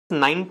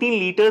19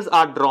 liters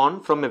are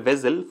drawn from a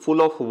vessel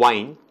full of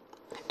wine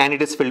and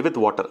it is filled with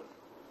water.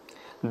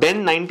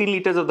 Then 19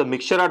 liters of the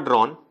mixture are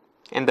drawn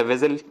and the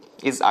vessel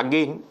is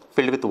again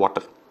filled with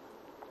water.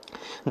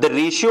 The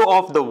ratio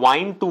of the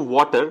wine to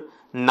water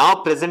now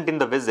present in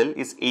the vessel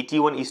is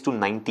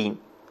 81:19.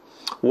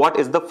 What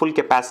is the full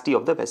capacity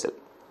of the vessel?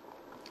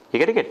 You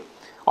getting it?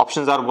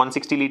 Options are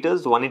 160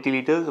 liters, 180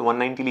 liters,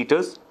 190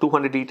 liters,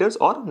 200 liters,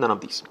 or none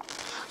of these.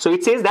 So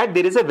it says that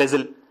there is a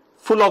vessel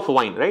full of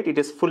wine, right? It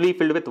is fully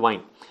filled with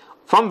wine,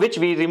 from which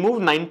we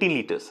remove 19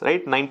 liters,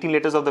 right? 19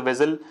 liters of the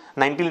vessel,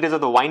 19 liters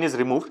of the wine is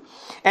removed,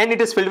 and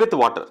it is filled with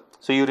water.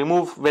 So you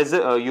remove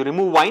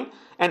wine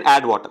and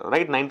add water,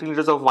 right? 19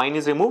 liters of wine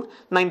is removed,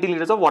 19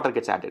 liters of water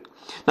gets added.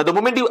 Now the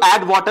moment you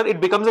add water, it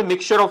becomes a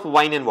mixture of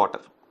wine and water,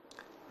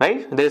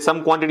 right? There is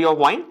some quantity of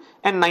wine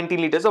and 19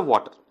 liters of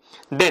water.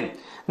 Then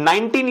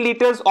 19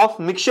 liters of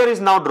mixture is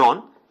now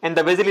drawn and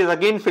the vessel is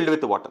again filled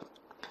with water.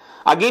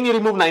 Again you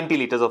remove 90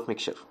 liters of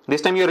mixture.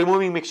 This time you are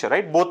removing mixture,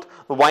 right? Both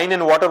wine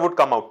and water would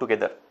come out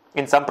together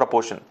in some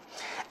proportion.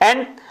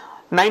 And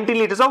 90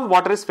 liters of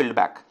water is filled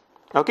back.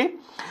 Okay.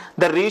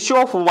 The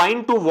ratio of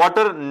wine to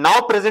water now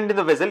present in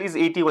the vessel is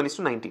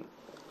 81:19.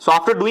 So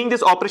after doing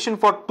this operation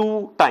for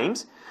 2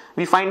 times,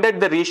 we find that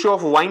the ratio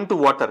of wine to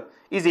water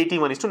is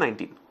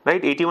 81:19,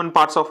 right? 81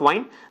 parts of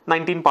wine,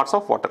 19 parts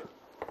of water.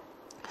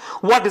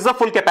 What is the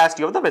full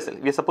capacity of the vessel?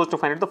 We are supposed to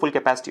find out the full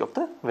capacity of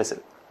the vessel.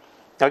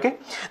 Okay.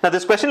 Now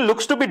this question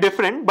looks to be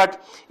different,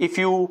 but if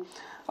you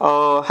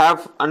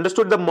have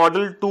understood the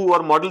model 2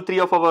 or model 3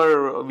 of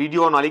our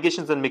video on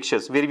alligations and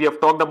mixtures, where we have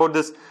talked about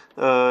this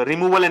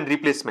removal and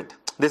replacement.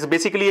 This is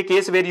basically a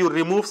case where you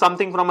remove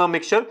something from a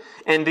mixture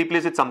and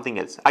replace with something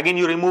else. Again,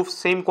 you remove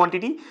same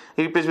quantity,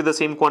 replace with the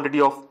same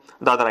quantity of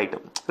the other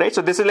item, right?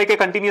 So this is like a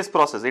continuous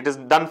process. It is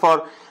done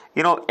for,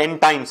 n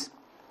times,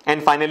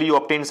 and finally you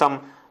obtain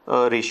some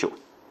ratio,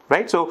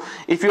 right? So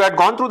if you had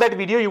gone through that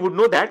video, you would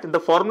know that the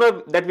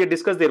formula that we had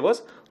discussed there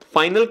was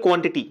final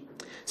quantity.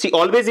 See,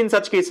 always in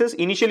such cases,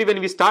 initially when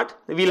we start,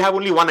 we will have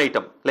only one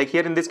item. Like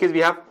here in this case, we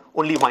have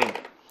only wine.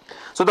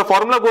 So the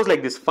formula goes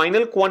like this: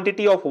 final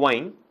quantity of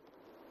wine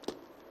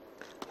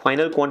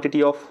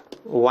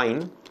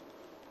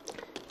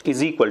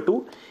is equal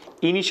to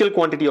initial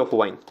quantity of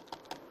wine.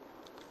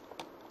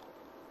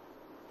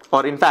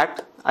 Or in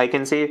fact, I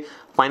can say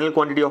final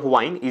quantity of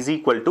wine is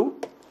equal to,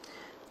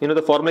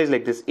 the formula is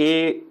like this: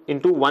 A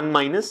into 1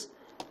 minus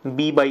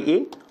B by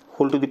A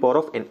whole to the power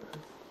of N.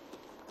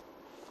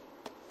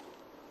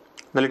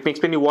 Now let me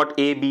explain you what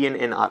A, B and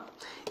N are.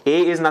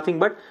 A is nothing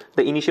but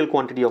the initial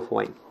quantity of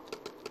wine.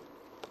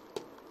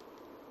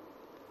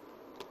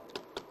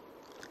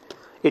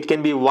 It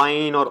can be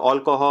wine or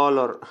alcohol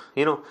or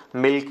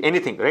milk,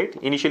 anything, right?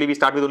 Initially we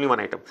start with only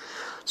one item.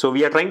 So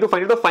we are trying to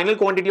find out the final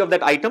quantity of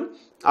that item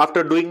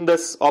after doing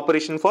this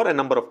operation for a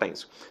number of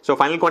times. So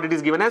final quantity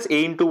is given as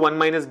A into 1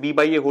 minus B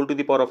by A whole to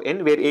the power of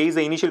N, where A is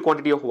the initial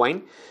quantity of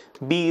wine,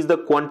 B is the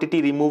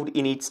quantity removed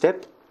in each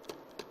step.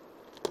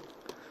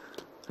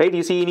 Right?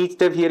 You see in each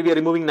step here we are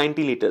removing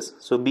 90 liters.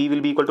 So B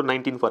will be equal to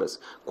 19 for us.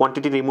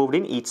 Quantity removed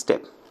in each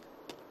step.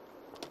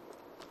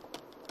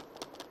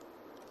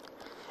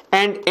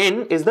 And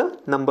N is the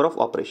number of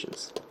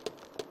operations.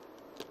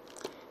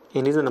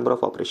 N is the number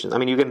of operations. I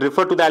mean, you can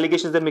refer to the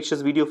alligations and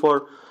mixtures video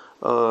for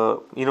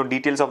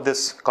details of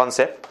this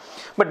concept.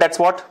 But that's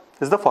what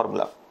is the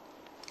formula.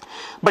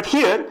 But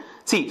here,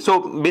 see, so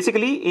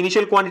basically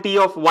initial quantity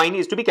of wine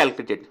is to be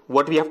calculated.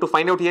 What we have to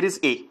find out here is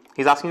A.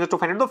 He's asking us to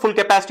find out the full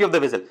capacity of the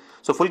vessel.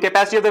 So full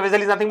capacity of the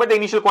vessel is nothing but the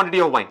initial quantity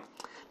of wine.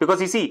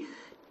 Because you see,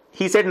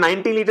 he said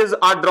 90 liters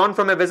are drawn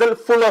from a vessel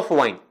full of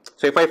wine.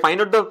 So if I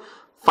find out the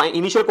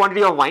initial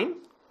quantity of wine,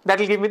 that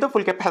will give me the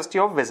full capacity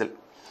of vessel.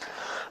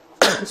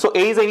 So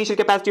A is the initial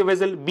capacity of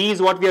vessel, B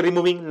is what we are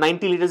removing,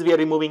 90 liters we are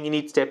removing in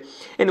each step.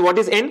 And what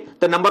is N?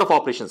 The number of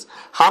operations.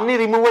 How many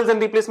removals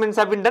and replacements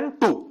have been done?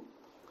 2.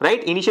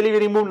 Right? Initially we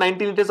removed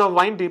 90 liters of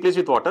wine, replaced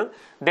with water.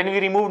 Then we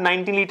removed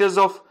 90 liters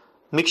of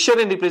mixture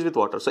and replaced with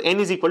water. So N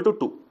is equal to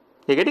 2.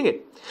 You're getting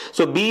it?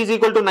 So B is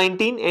equal to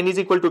 19, N is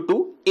equal to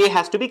 2. A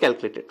has to be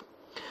calculated.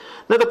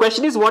 Now the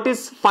question is, what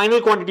is final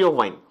quantity of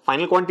wine?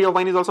 Final quantity of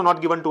wine is also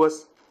not given to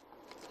us.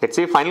 Let's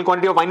say final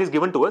quantity of wine is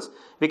given to us.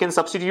 We can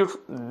substitute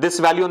this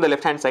value on the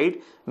left hand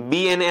side,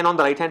 B and N on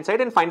the right hand side,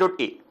 and find out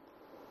A.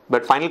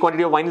 But final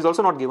quantity of wine is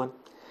also not given.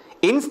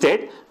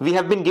 Instead, we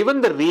have been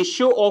given the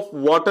ratio of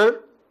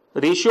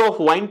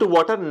wine to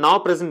water now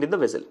present in the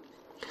vessel.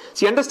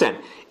 See, understand,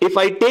 if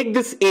I take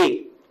this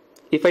A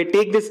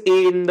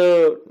in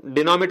the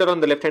denominator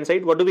on the left hand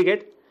side, what do we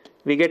get?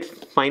 We get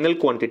final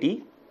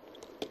quantity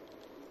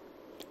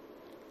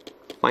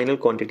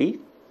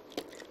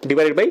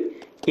divided by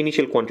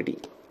initial quantity.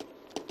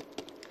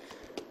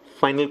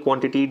 Final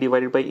quantity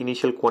divided by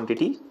initial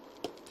quantity,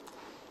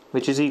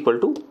 which is equal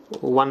to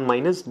 1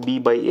 minus B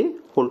by A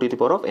whole to the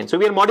power of N. So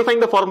we are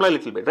modifying the formula a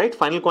little bit, right?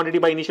 Final quantity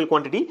by initial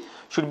quantity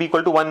should be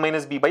equal to 1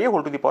 minus B by A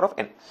whole to the power of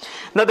N.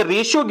 Now the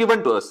ratio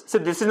given to us, so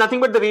this is nothing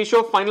but the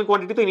ratio of final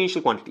quantity to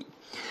initial quantity.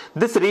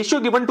 This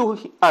ratio given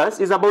to us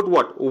is about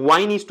what?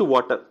 Wine is to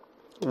water.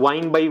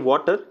 Wine by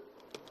water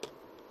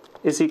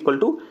is equal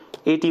to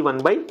 81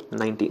 by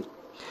 19.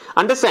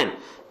 Understand,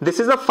 this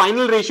is the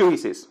final ratio he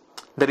says.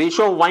 The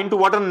ratio of wine to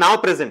water now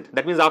present.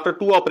 That means after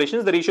 2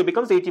 operations, the ratio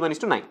becomes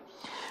 81:9.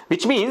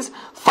 Which means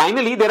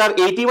finally there are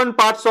 81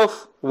 parts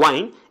of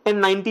wine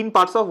and 19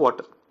 parts of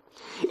water.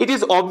 It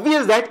is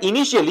obvious that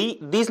initially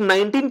these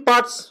 19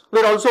 parts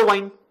were also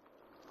wine.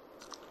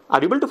 Are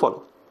you able to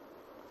follow?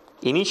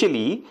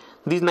 Initially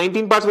these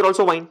 19 parts were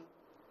also wine.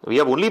 We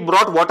have only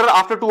brought water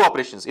after 2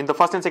 operations in the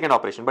first and second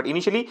operation. But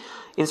initially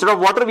instead of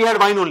water we had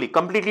wine only.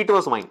 Completely it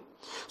was wine.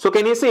 So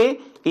can you say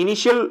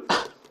initial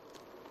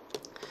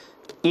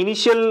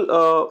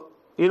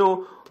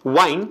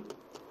wine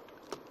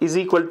is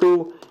equal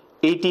to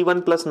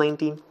 81 plus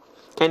 19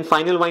 and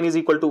final wine is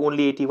equal to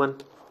only 81.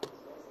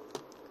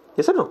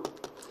 Yes or no?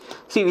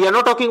 See, we are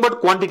not talking about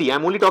quantity. I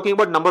am only talking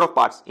about number of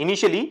parts.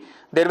 Initially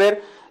there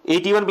were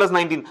 81 plus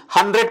 19,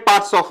 100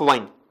 parts of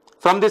wine.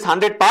 From this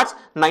 100 parts,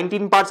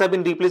 19 parts have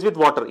been replaced with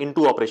water in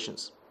 2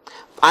 operations.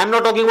 I am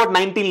not talking about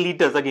 19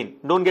 liters again.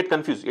 Don't get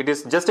confused. It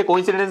is just a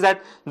coincidence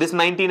that this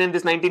 19 and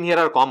this 19 here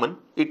are common.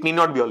 It need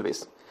not be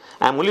always.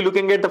 I am only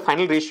looking at the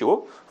final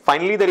ratio.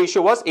 Finally, the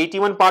ratio was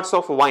 81 parts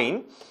of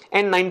wine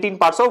and 19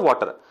 parts of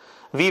water.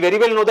 We very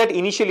well know that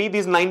initially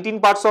these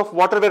 19 parts of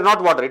water were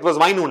not water. It was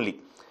wine only.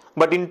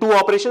 But in 2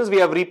 operations, we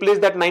have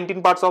replaced that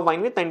 19 parts of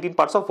wine with 19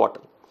 parts of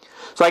water.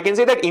 So I can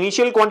say that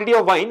initial quantity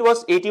of wine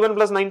was 81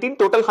 plus 19,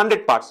 total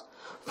 100 parts.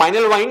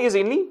 Final wine is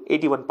only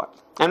 81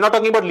 parts. I am not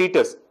talking about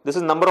liters. This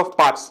is number of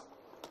parts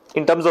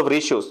in terms of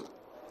ratios.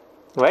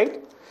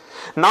 Right?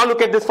 Now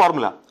look at this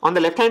formula. On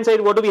the left hand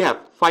side, what do we have?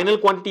 Final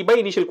quantity by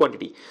initial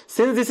quantity.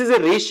 Since this is a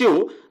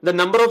ratio, the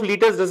number of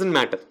liters doesn't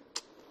matter.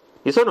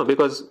 Yes or no?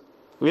 Because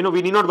we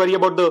need not worry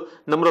about the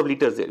number of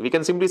liters there. We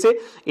can simply say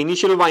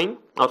initial wine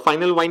or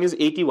final wine is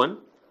 81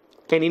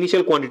 and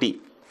initial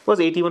quantity was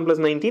 81 plus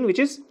 19, which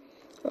is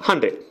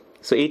 100.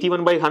 So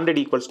 81 by 100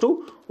 equals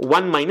to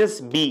 1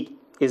 minus B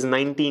is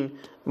 19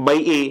 by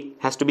A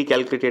has to be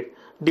calculated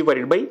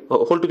divided by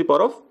whole to the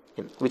power of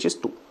n, which is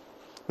 2.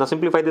 Now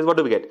simplify this, what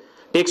do we get?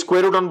 Take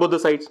square root on both the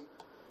sides.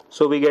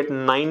 So we get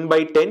 9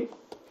 by 10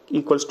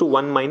 equals to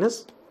 1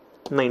 minus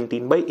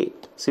 19 by A.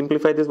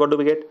 Simplify this, what do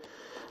we get?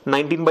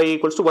 19 by A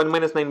equals to 1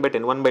 minus 9 by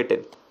 10, 1 by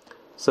 10.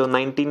 So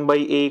 19 by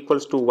A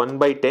equals to 1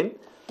 by 10,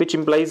 which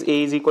implies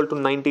A is equal to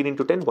 19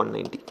 into 10,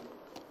 190.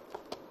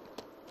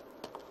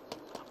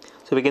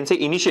 So we can say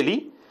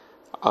initially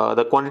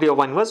the quantity of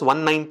wine was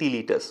 190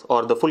 liters,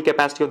 or the full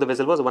capacity of the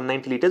vessel was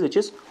 190 liters, which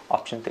is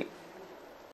option 3.